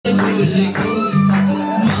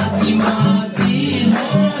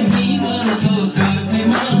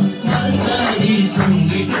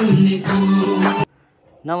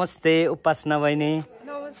नमस्ते उपासना बहिनी।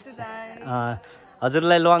 नमस्ते दाइ।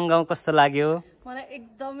 हजुरलाई लवाङ गाउँ कस्तो लाग्यो? मलाई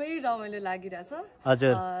एकदमै रमाइलो लागिरहेछ।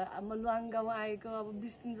 हजुर म लवाङ गाउँ आएको अब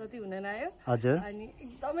 20 दिन जति हुन आयो। हजुर अनि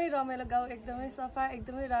एकदमै रमाइलो गाउँ, एकदमै सफा,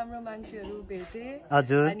 एकदमै राम्रो मान्छेहरू भेटे।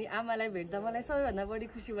 हजुर अनि आमालाई भेट्दा मलाई सबैभन्दा बढी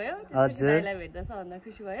खुसी भयो। हजुर दाइलाई भेट्दा सबभन्दा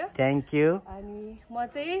खुसी भयो। Thank you. अनि म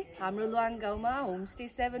चाहिँ हाम्रो लवाङ गाउँमा होमस्टे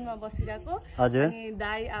 7 मा बसिरहेको। हजुर अनि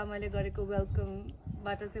दाइ आमाले गरेको वेलकम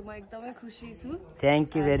बाट चाहिँ म एकदमै खुसी छु। Thank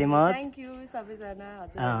you very much. Thank you सबैजना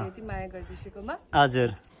हजुरले यति माया गरिदिएकोमा। हजुर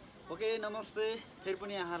ओके नमस्ते, फेरि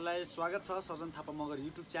पनि यहाँहरूलाई स्वागत छ सर्जन थापा मगर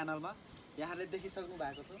युट्युब च्यानलमा। यहाँहरूले देखिसक्नु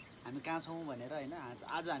भएको छ हामी कहाँ छौँ भनेर होइन।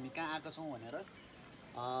 आज हामी कहाँ आएका छौँ भनेर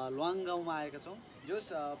लवाङ गाउँमा आएका छौँ। जस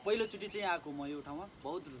पहिलोचोटि चाहिँ आएको म यो ठाउँमा,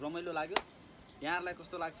 बहुत रमाइलो लाग्यो। यहाँहरूलाई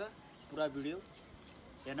कस्तो लाग्छ पुरा भिडियो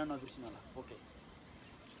हेर्न नबिर्सिनु होला। ओके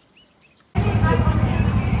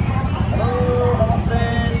हेलो नमस्ते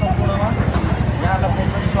सम्पूर्णमा, यहाँहरूलाई फेरि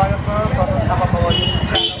पनि स्वागत छ सर्जन थापा मगर युट्युब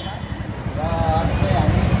च्यानलमा। र आज चाहिँ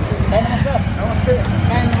हामी नमस्ते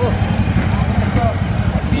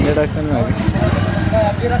इन्ट्रोडक्सन आज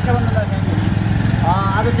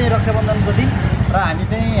चाहिँ रक्षाबन्धनको दिन र हामी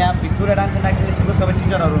चाहिँ यहाँ भिक्टोरिया डान्स एन्ड एक्टिङ स्कुलको सबै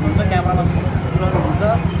टिचरहरू हुनुहुन्छ। क्यामरामा हुनुहुन्छ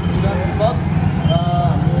दिपक र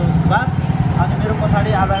हाम्रो सुभाष। अनि मेरो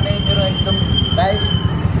पछाडि आदरणीय मेरो एकदम दाइ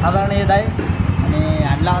आदरणीय दाइ अनि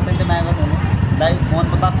हामीलाई अत्यन्तै माया गर्नुहुने दाइ मोहन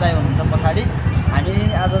प्रकाश दाइ हुनुहुन्छ पछाडि। हामी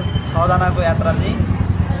आज 6 जनाको यात्रा चाहिँ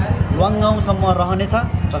लवाङ गाउँसम्म रहनेछ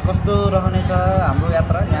र कस्तो रहनेछ हाम्रो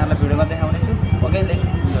यात्रा यहाँलाई भिडियोमा देखाउनेछु। Okay let's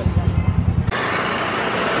enjoy.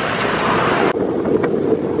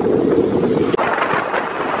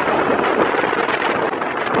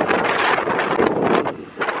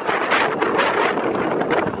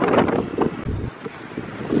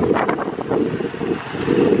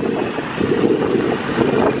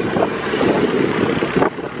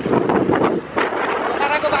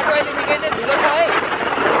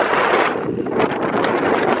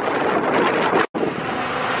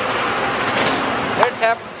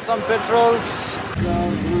 some petrols.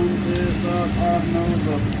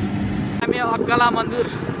 हामी अक्कला मन्दिर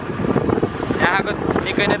यहाँको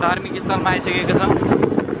निकै नै धार्मिक स्थलमा आइसकेका छौँ।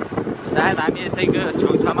 सायद हामी यसैको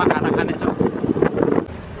छेउछाउमा खाना खानेछौँ।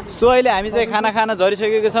 सो अहिले हामी चाहिँ खाना खान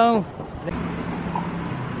झरिसकेका छौँ।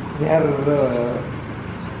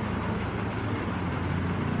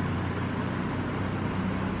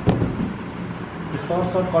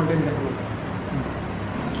 सर्ट कन्टेन्ट देख्नु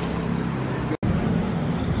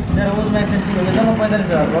मेरो रोज म्याक्सिम चाहिँ हुँदैन। म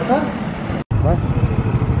 45,000 पर्छ।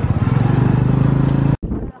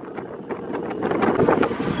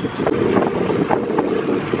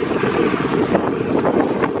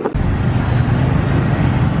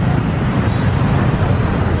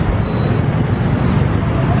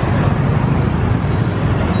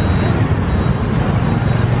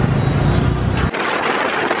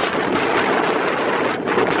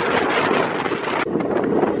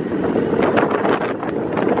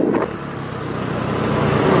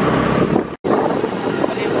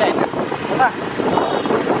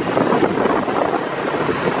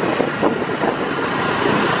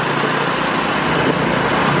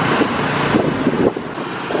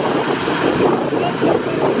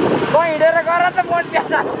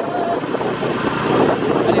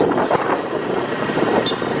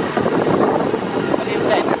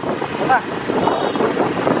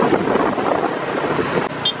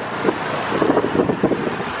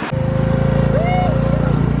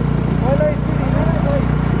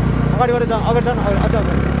 अगाडिबाट जाउँ, अगाडि जाउँ, अझ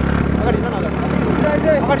अगाडि हिँड्न न,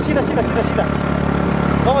 अगाडि सिधा सिधा सिधा सिधा।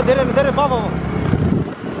 बाबा धेरै धेरै बाबा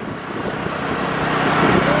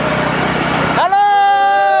hello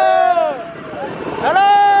hello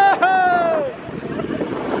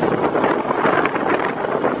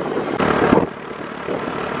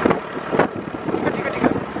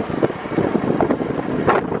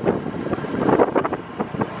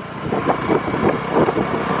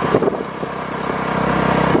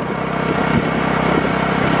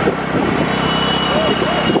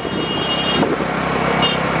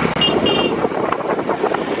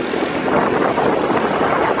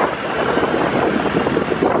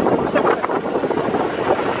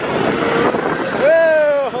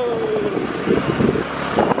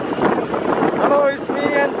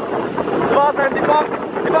Sarjan Thapa,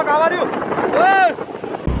 how are you?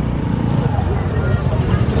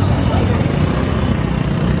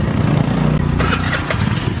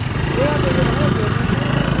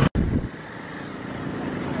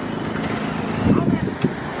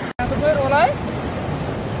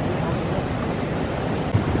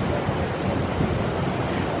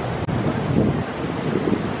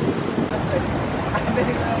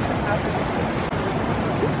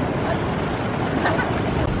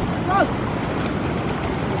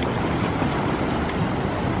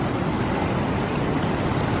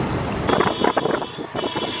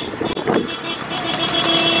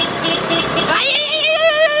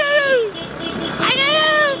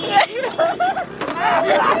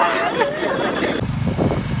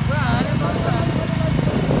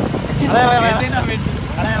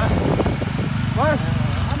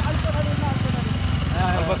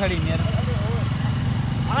 पछाडि हिँडेर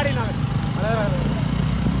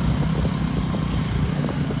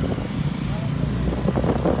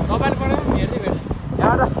तपाईँले पढाउनु हेर्दै भेट्यो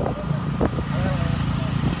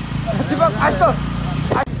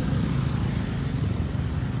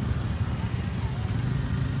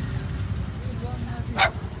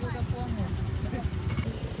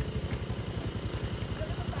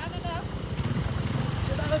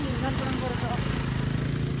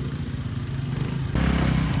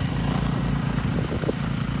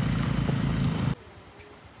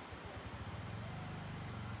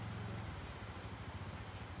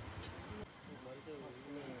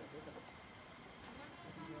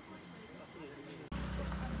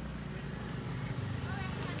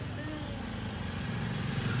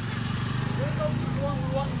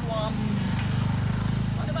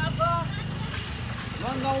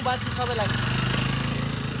गाउँवासी सबैलाई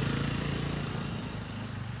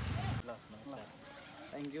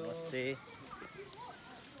थ्याङ्क यू नमस्ते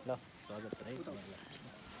ल स्वागत है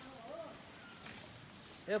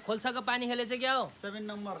यो खोल्साको पानी खेले चाहिँ क्या हो 7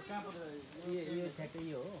 नम्बर कहाँ पर्छ यो ठ्याक्कै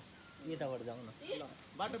यो हो यताबाट जाउँ न ल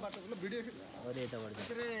बाटो ल भिडियो अरे यताबाट जाउँ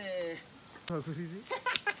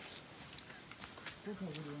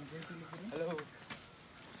हेलो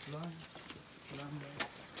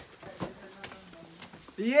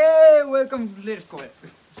ये welcome let's go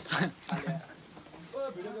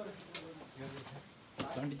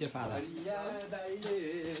teacher father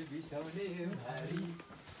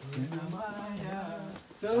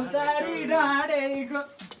चौतारी डाँडेको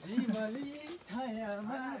सिमली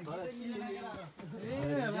छायामा बसी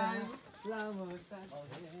लामो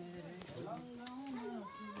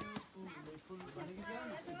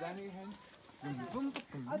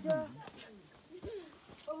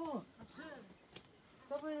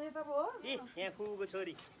तपाईँ यता पो हो यहाँ फुको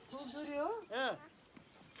छोरी छोरी हो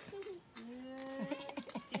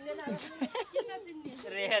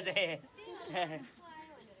रेहा चाहिँ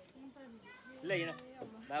ल हिँड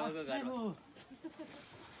बाबाको घर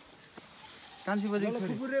कान्छी बजेको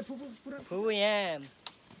छोरी फुपू यहाँ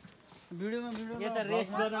भिडियोमा यता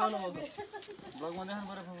रेस्ट गर्न आउनुभएको ब्लगमा देखाउनु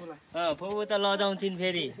पर्यो फुपूलाई फुपू त लजाउँछिन्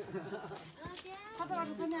फेरि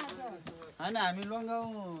होइन हामी लङ गाउँ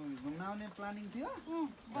घुम्न आउने प्लानिङ थियो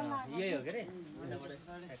यही हो के अरे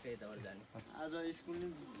ठ्याक्कै यताबाट जाने आज स्कुल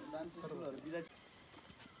डान्स स्कुलहरू बिदा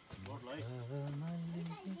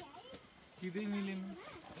किदै मिलेन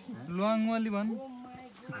लुवाङवाली भन्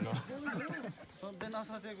सोध्दै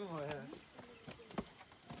नसोचेको भयो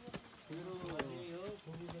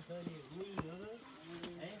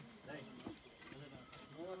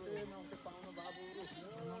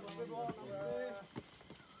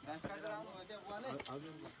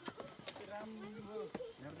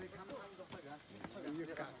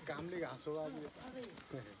कामले घाँस हो अब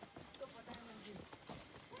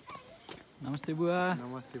नमस्ते बुवा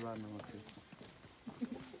नमस्ते बा नमस्ते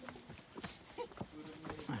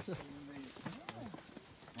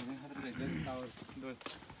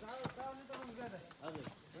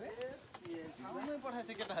पठाएछ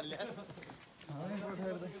केटाहरूले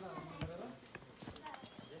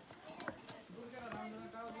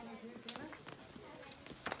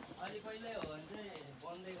अलि पहिल्यै हो भने चाहिँ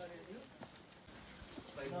बन्दै गरेको थियो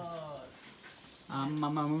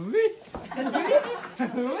आम्मामा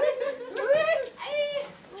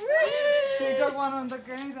टिकटक बनाउनु त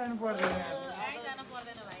कहीँ जानु पर्दैन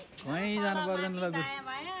कहीँ जानु पर्दैन ल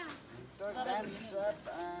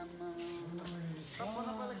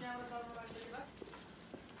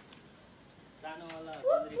सानोवाला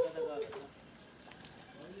बन्द्री कता गयो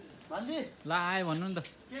भान्जी ल आयो भन्नु नि त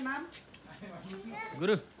के नाम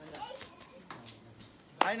गुरु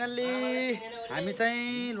फाइनल्ली हामी चाहिँ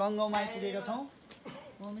लङगाउँमा आइपुगेका छौँ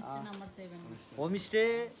होमस्टे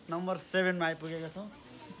नम्बर 7 मा आइपुगेका छौँ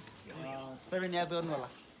 7 याद गर्नु होला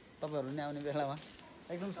तपाईँहरू नि आउने बेलामा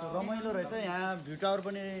एकदम रमाइलो रहेछ यहाँ भ्यू टावर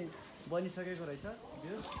पनि बनिसकेको रहेछ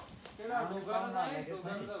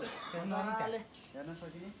हेर्न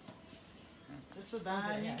सकिने त्यस्तो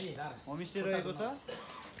दामी होमस्टे रहेको छ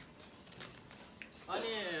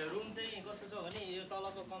अनि रुम चाहिँ कस्तो छ भने यो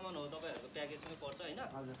तलको कमन हो तपाईँहरूको प्याकेजमै पर्छ होइन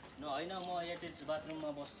होइन म एटेच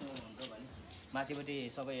बाथरुममा बस्नु हुन्छ भने माथिपट्टि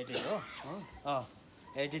सबै एटेच हो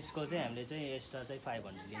एटेचको चाहिँ हामीले चाहिँ एक्स्ट्रा चाहिँ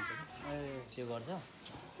 500 लिन्छ त्यो गर्छ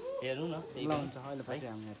हेर्नु न त्यही हुन्छ अहिले पछि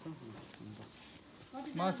हामी हेर्छौँ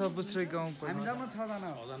माछा पुस्रे गाउँ हामी जम्मा 6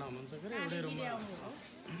 जना हुनुहुन्छ के अरे एउटै रुममा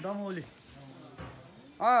दमौली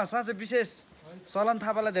साँच्चै विशेष सलन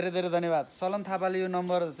थापालाई धेरै धेरै धन्यवाद सलन थापाले यो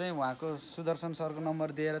नम्बर चाहिँ उहाँको सुदर्शन सरको नम्बर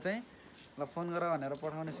दिएर चाहिँ ल फोन गर भनेर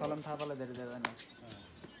पठाउने सलन थापालाई धेरै धेरै धन्यवाद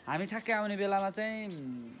हामी ठ्याक्कै आउने बेलामा चाहिँ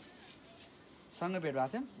सँगै भेट भएको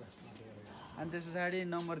थियौँ अनि त्यस पछाडि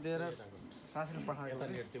नम्बर दिएर साथीले पठाएको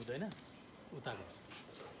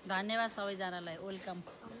धन्यवाद सबैजनालाई वेलकम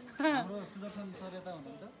सुदर्शन सर यता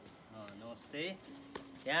हुनुहुन्छ नमस्ते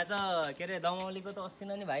यहाँ त के अरे दमौलीको त अस्ति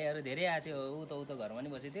नै भाइहरू धेरै आएको थियो ऊ त घरमा नि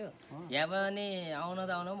बसेको थियो यहाँ पनि आउन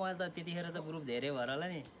त आउनु मैले त त्यतिखेर त ग्रुप धेरै भएर होला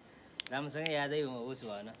नि राम्रोसँग यादै होस्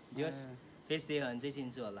भएन जोस् फेस देख्यो भने चाहिँ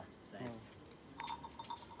चिन्छु होला सायद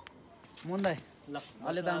मुन्दाई ल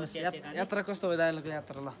अहिले त यात्रा कस्तो भयो दाइलोको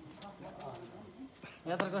यात्रा ल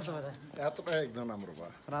यात्रा कस्तो भयो यात्रा एकदम राम्रो भयो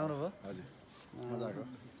राम्रो भयो हजुर मजाको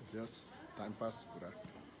जस टाइम पास पुरा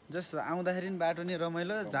जस आउँदाखेरि नि बाटो नि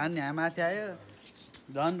रमाइलो झन् यहाँ माथि आयो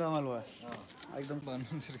झन् रमाइलो भयो एकदम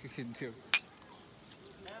भन्नुहुन्छ खिन्थ्यो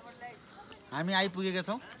हामी आइपुगेका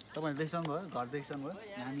छौँ तपाईँहरू देखिसक्नु भयो घर देखिसक्नु भयो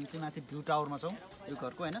हामी चाहिँ माथि भ्यू टावरमा छौँ यो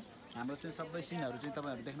घरको होइन हाम्रो चाहिँ सबै सिनहरू चाहिँ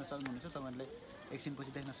तपाईँहरू देख्न सक्नुहुनेछ तपाईँहरूले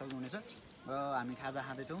एकछिनपछि देख्न सक्नुहुनेछ र हामी खाजा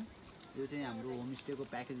खाँदैछौँ यो चाहिँ हाम्रो होमस्टेको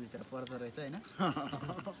प्याकेजभित्र पर्दो रहेछ होइन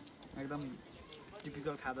एकदम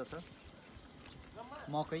टिपिकल खाजा छ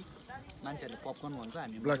मकै मान्छेहरूले पपकर्न भन्छ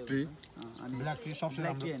हामी ब्ल्याक टी अनि ब्ल्याक टी सबसे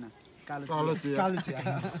ब्ल्याक टी होइन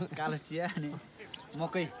कालो चिया अनि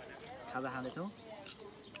मकै खाजा खाँदैछौँ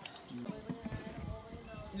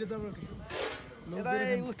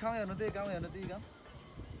ठाउँ हेर्नु त्यही गाउँ हेर्नु त्यही गाउँ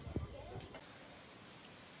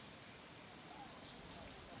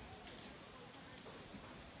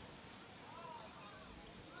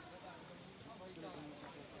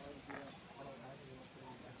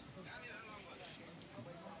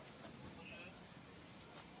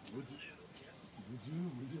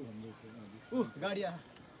गाडी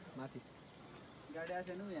माथि गाडी आएको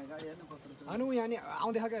छैन यहाँ गाडी हेर्नु कस्तो अनु यहाँ नि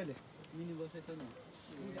आउँदै खायो अहिले मिनी बसै छ नि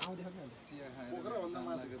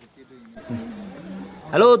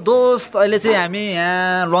हेलो दोस्त अहिले चाहिँ हामी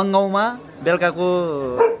यहाँ लवाङ गाउँमा बेलुकाको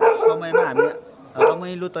समयमा हामी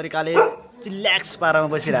रमाइलो तरिकाले चिल्याक्स पारामा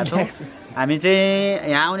बसिरहेको छौँ हामी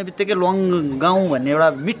चाहिँ यहाँ आउने बित्तिकै लवाङ गाउँ भन्ने एउटा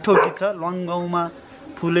मिठो गीत छ लवाङ गाउँमा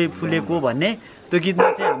फुलै फुलेको भन्ने त्यो गीतमा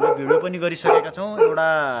चाहिँ हामीले भिडियो पनि गरिसकेका छौँ एउटा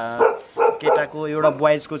केटाको एउटा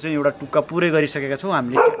बोइजको चाहिँ एउटा टुक्का पुरै गरिसकेका छौँ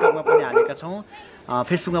हामीले टिकटकमा पनि हालेका छौँ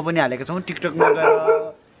फेसबुकमा पनि हालेका छौँ टिकटकमा गएर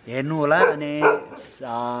हेर्नु होला अनि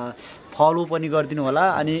फलो पनि गरिदिनु होला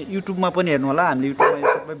अनि युट्युबमा पनि हेर्नु होला हामीले युट्युबमा यो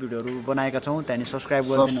सबै भिडियोहरू बनाएका छौँ त्यहाँदेखि सब्सक्राइब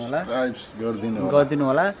गरिदिनु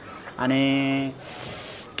होला अनि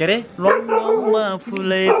के अरे लङमा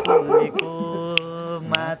फुलै फुलेको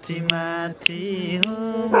माथि माथि हो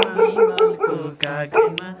माइमलको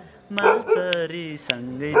काखैमा मालचरी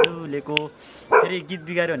सँगै डुलेको फेरि गीत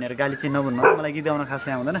बिगाऱ्यो भनेर गाली चाहिँ नभन्नु मलाई गीत गाउन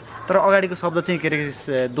खासै आउँदैन तर अगाडिको शब्द चाहिँ के अरे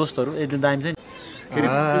दोस्तहरू एकदम दामी चाहिँ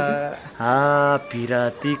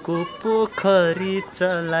पिरातीको पोखरी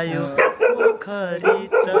चलायो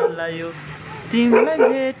तिमीलाई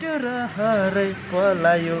भेट्यो र हरै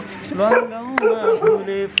पलायो लवाङ गाउँमा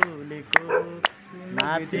फुले फुलेको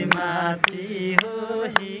माथि माथि हो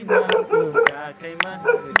हिमालको काखैमा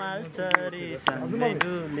मालचरी सँगै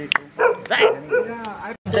डुलेको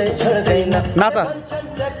नाच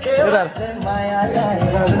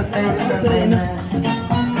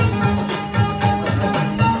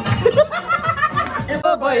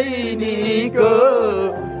बहिनीको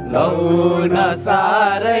लौन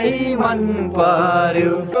साह्रै मन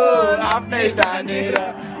पर्यो आफ्नै तानेर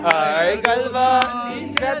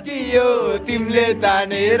दियो तिमीले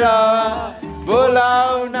तानेर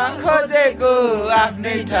बोलाउन खोजेको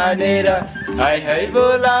आफ्नै ठानेर है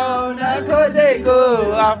बोलाउन खोजेको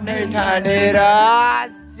आफ्नै ठानेर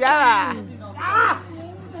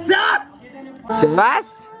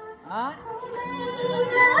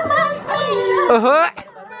ओहो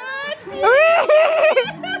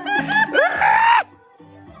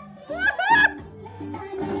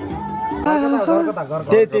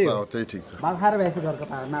त्यही ठिक छ बाखार भएछ घरको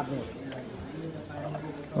तार नाप्ने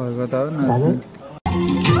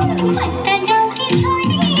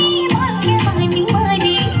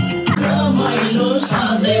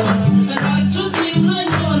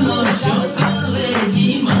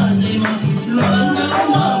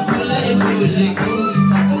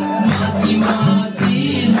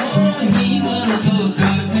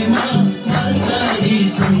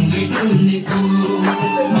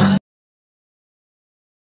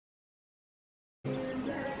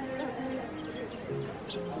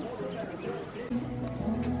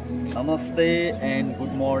नमस्ते and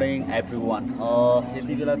good morning every one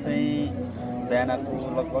यति बेला चाहिँ बिहानको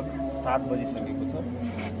लगभग 7 बजिसकेको छ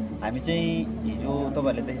हामी चाहिँ हिजो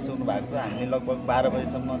तपाईँहरूले देखिसक्नु भएको छ हामीले लगभग 12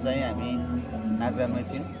 बजीसम्म चाहिँ हामी नाचगानमै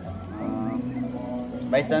थियौँ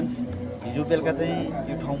बाई चान्स हिजो बेलुका चाहिँ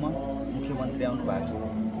यो ठाउँमा मुख्यमन्त्री आउनु भएको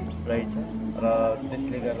रहेछ र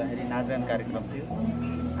त्यसले गर्दाखेरि नाचगान कार्यक्रम थियो।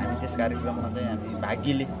 हामी त्यस कार्यक्रममा चाहिँ हामी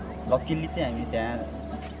लकिली चाहिँ हामी त्यहाँ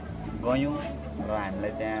गयौँ र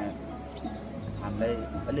हामीलाई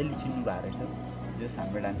अलिअलि चिन्नु भएको रहेछ जस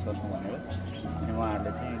हामीले डान्स गर्छौँ भनेर। अनि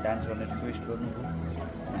उहाँहरूले चाहिँ डान्स गर्ने रिक्वेस्ट गर्नुभयो,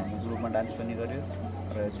 हामी ग्रुपमा डान्स पनि गऱ्यो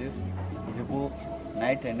र हिजोको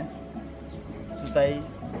नाइट होइन सुताइ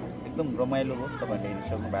एकदम रमाइलो भयो, तपाईँहरूले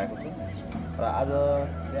हेरिसक्नु भएको छ। र आज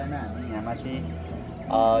बिहान हामी यहाँ माथि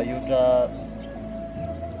एउटा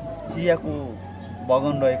चियाको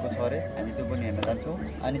बगान रहेको छ अरे, हामी त्यो पनि हेर्न जान्छौँ।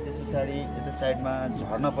 अनि त्यस पछाडि यता साइडमा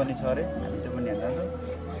झर्ना पनि छ अरे, हामी त्यो पनि हेर्न जान्छौँ।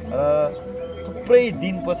 र थुप्रै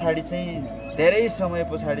दिन पछाडि चाहिँ धेरै समय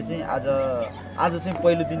पछाडि चाहिँ आज चाहिँ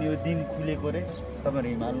पहिलो दिन यो दिन खुलेको रे। तपाईँहरू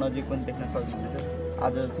हिमाल नजिक पनि देख्न सक्नुहुन्छ।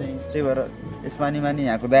 आज चाहिँ त्यही भएर यसमानी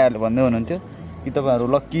यहाँको दायाहरूले भन्दै हुनुहुन्थ्यो कि तपाईँहरू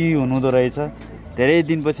लक्की हुनुहुँदो रहेछ, धेरै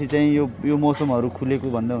दिनपछि चाहिँ यो मौसमहरू खुलेको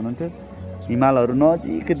भन्दै हुनुहुन्थ्यो। हिमालहरू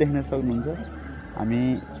नजिकै देख्न सक्नुहुन्छ। हामी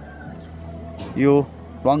यो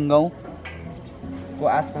लवाङ गाउँको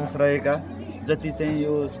आसपास रहेका जति चाहिँ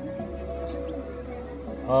यो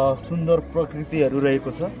सुन्दर प्रकृतिहरू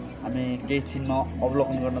रहेको छ हामी केही छिनमा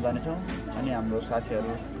अवलोकन गर्न जानेछौँ। अनि हाम्रो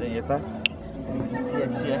साथीहरू चाहिँ यता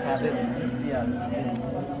चिया खाँदै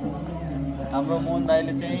हाम्रो मोहन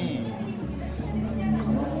दाइले चाहिँ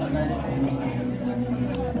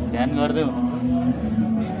ध्यान गर्दै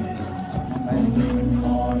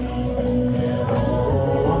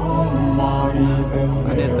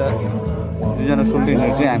अनि यता दुईजना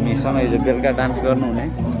सोल्टिनहरू चाहिँ हामीसँग हिजो बेलुका डान्स गर्नुहुने।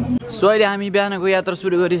 सो अहिले हामी बिहानको यात्रा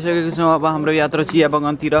सुरु गरिसकेको छौँ। अब हाम्रो यात्रा चिया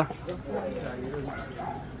बगानतिर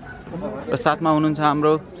र साथमा हुनुहुन्छ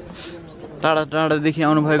हाम्रो टाढादेखि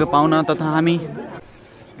आउनुभएको पाहुना तथा हामी।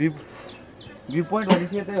 भ्यू पोइन्ट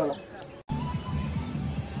भनेपछि यतै होला।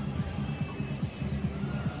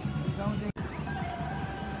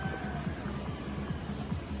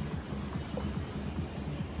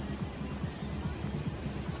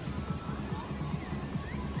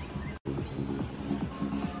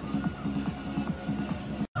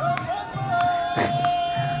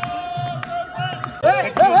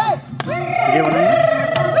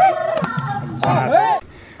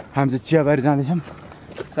 हामी चाहिँ चियाबारी जाँदैछौँ।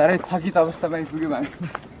 साह्रै थकित अवस्थामा आइपुग्यो हामी।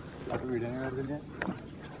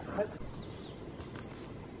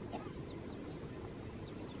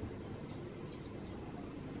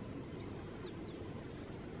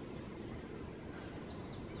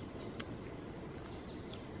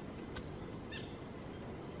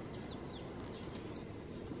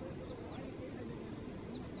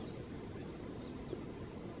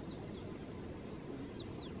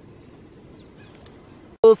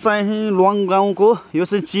 चाहिँ लवाङ गाउँको यो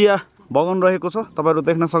चाहिँ चिया बगान रहेको छ, तपाईँहरू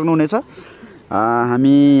देख्न सक्नुहुनेछ।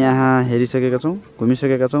 हामी यहाँ हेरिसकेका छौँ,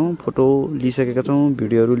 घुमिसकेका छौँ, फोटो लिइसकेका छौँ,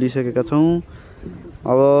 भिडियोहरू लिइसकेका छौँ।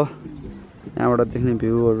 अब यहाँबाट देख्ने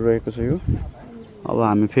भ्यूहरू रहेको छ यो। अब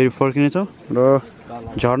हामी फेरि फर्किनेछौँ र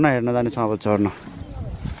झर्ना हेर्न जानेछौँ। अब झर्ना।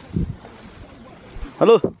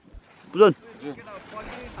 हेलो पुजन,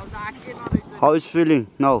 हाउ इज फिलिङ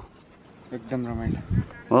नाउ? एकदम रमाइलो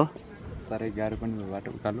हो। साह्रै गाह्रो पनि भयो बाटो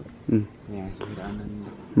उकालो।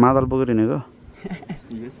 मादल बोकेर हिँडेको।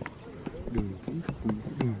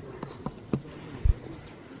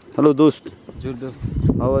 हेलो दोस्त।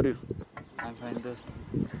 How are you?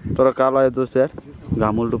 तर कालो आयो दोस्त यार,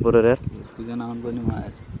 घाम उल्टो परेर यार। पूजन आउनु पर्ने म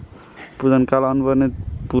आएछ। पूजन कालो आउनु पर्ने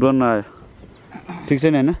पुरानो आयो। ठिक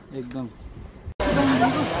छैन होइन? एकदम।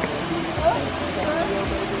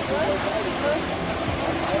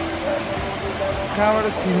 कहाँबाट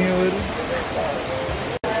छिन्यो?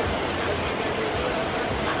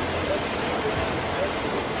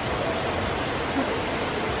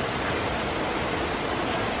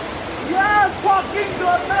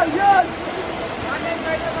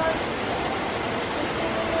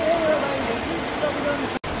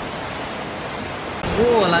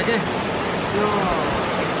 होला के त्यो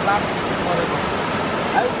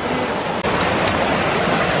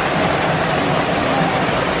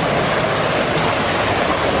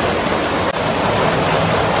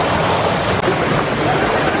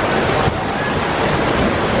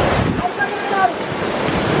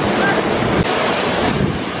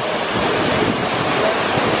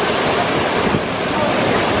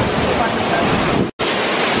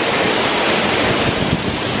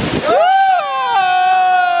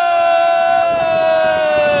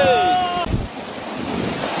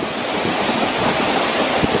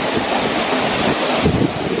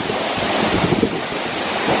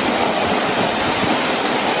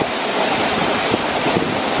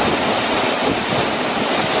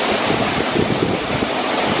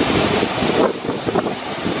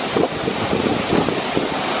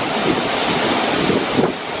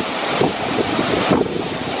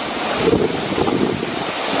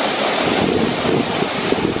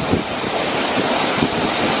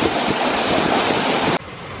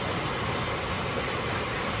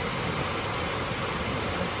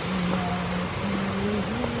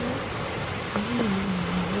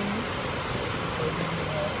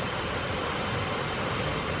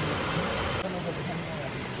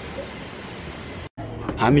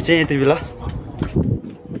हामी चाहिँ यति बेला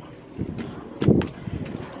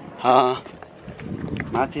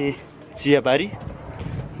माथि चियाबारी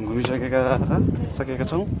घुमिसकेका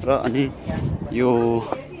छौँ र अनि यो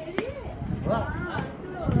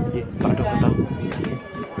बाटो खता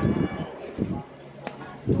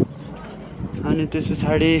अनि त्यस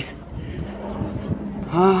पछाडि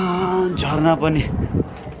झरना पनि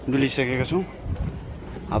डुलिसकेका छौँ।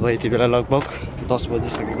 अब यति बेला लगभग 10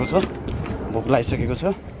 बजिसकेको छ, भोक लागिसकेको छ।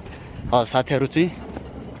 साथीहरू चाहिँ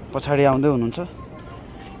पछाडि आउँदै हुनुहुन्छ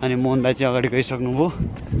अनि मोहन दाइ चाहिँ अगाडि गइसक्नुभयो।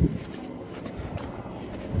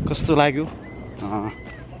 कस्तो लाग्यो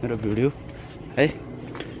मेरो भिडियो है?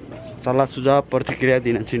 सल्लाह सुझाव प्रतिक्रिया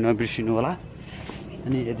दिन चाहिँ नबिर्सिनु होला।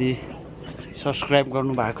 अनि यदि सब्सक्राइब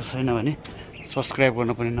गर्नु भएको छैन भने सब्सक्राइब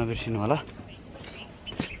गर्न पनि नबिर्सिनु होला।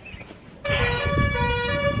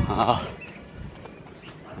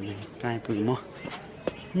 अनि कहाँ आइपुगेँ म?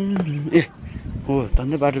 ए हो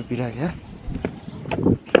धन्दै बाटो बिरायो क्या।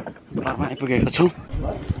 घरमा आइपुगेको छौँ।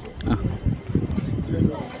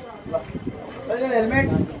 हेलमेट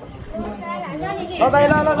ल दाइ,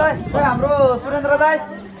 ल दाइ, हाम्रो सुरेन्द्र दाइ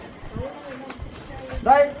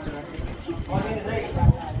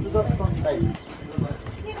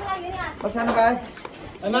सानो गाई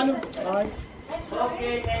okay,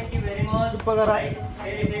 thank you very much. चुप्प गर,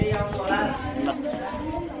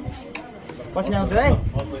 पछि आउँछ है।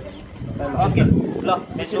 ओके ल,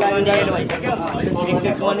 त्यसो पनि भइसक्यो,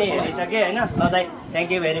 टिकटक पनि हेरिसकेँ होइन। ल दाइ, थ्याङ्क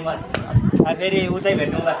यू भेरी मच। फेरि उतै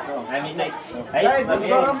भेट्नुला हामी चाहिँ है।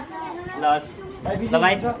 ल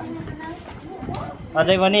भाइ,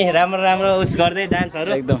 अझै पनि राम्रो उस गर्दै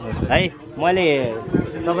डान्सहरू एकदम है। मैले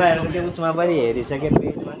तपाईँहरूको त्यो उसमा पनि हेरिसकेँ,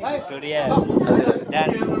 पेजमा नि भिक्टोरिया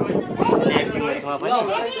डान्स अनि एक्टिङ उसमा पनि।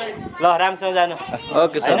 ल राम्रोसँग जानु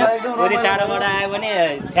ओके सर। होइन, कति टाढोबाट आयो भने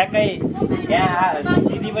ठ्याक्कै यहाँ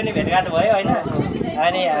सिधी पनि भेटघाट भयो होइन।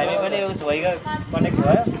 अनि हामी पनि उस भइगयो, कनेक्ट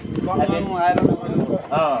भयो।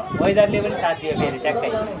 वेदरले पनि साथ दियो फेरि ट्याक्कै।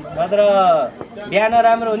 नत्र बिहान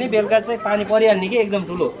राम्रो हुने, बेलुका चाहिँ पानी परिहाल्ने कि एकदम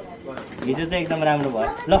ठुलो। हिजो चाहिँ एकदम राम्रो भयो।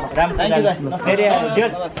 ल राम्रो फेरि के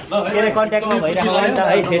अरे कन्ट्याक्टमा भइरहेको नि त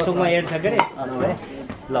है, फेसबुकमा एड छ के अरे।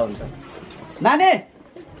 ल हुन्छ नानी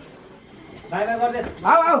बाई बाई गर्दै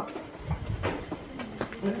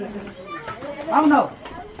आऊ न।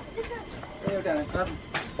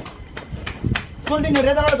 कोल्ड ड्रिङ्क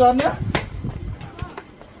रेजाबाट झर्ने हो?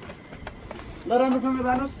 ल राम्रोसँग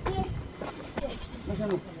जानुहोस्।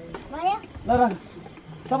 ल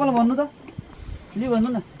तपाईँलाई भन्नु त, लि भन्नु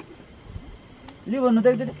न, लि भन्नु त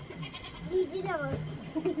एकचोटि,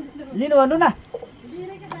 लिनु भन्नु न।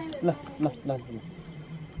 ल ल ल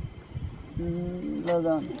ल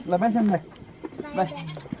जाउँ ल बाई, सानो बाई बाई।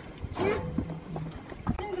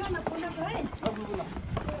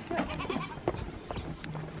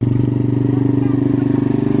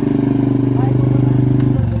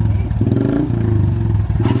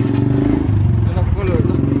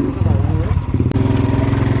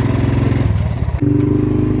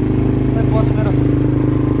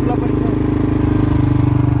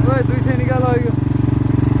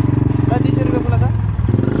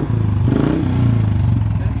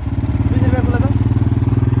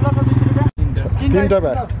 तीनटा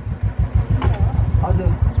ब्याग हजुर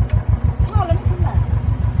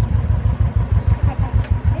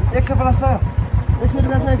 100 प्लस छ। 100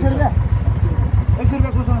 रुपियाँ छ। 100 रुपियाँ 100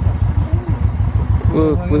 रुपियाँ कोसँग छ?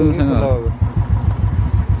 पुदुङसँग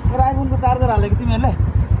मेरो आइफोनको चार्जर हालेको तिमीहरूले?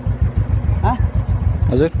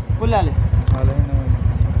 हजुर कसले हाले?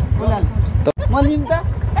 म लिउँ त,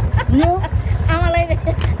 लिउँ। आमालाई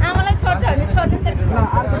छोड्छ भने छोड्नु नि त। ल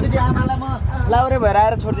अर्कोचोटि आमालाई म लाउरे भएर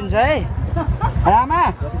आएर छोडिदिन्छु है। आमा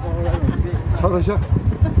के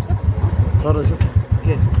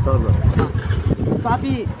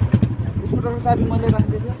चाबी, स्कुटरको चाबी मैले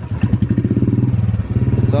राखिदिएको थिएँ।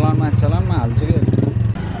 चलानमा हाल्छु कि।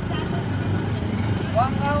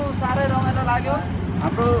 लवाङ गाउँ साह्रै रमाइलो लाग्यो।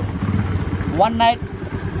 हाम्रो 1 नाइट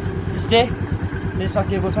स्टे चाहिँ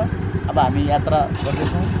सकिएको छ। अब हामी यात्रा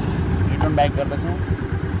गर्दैछौँ, रिटर्न ब्याक गर्दैछौँ।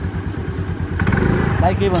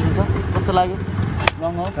 भाइ के भन्नु छ, कस्तो लाग्यो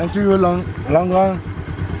लवाङ गाउँ? Thank you लङगाङ।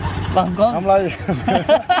 हामीलाई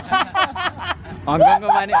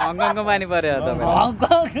हङकङको बानी पर्यो तपाईँ?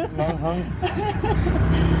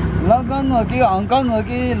 लङगाङ हो कि हङकङ हो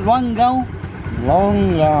कि लवाङ गाउँ?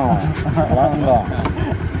 लङगाङ।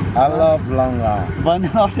 I love लङगाङ। भन्नु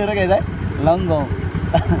अप्ठ्यारो के दाइ? लवाङ गाउँ।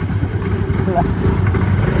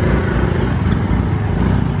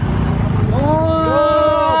 Oh,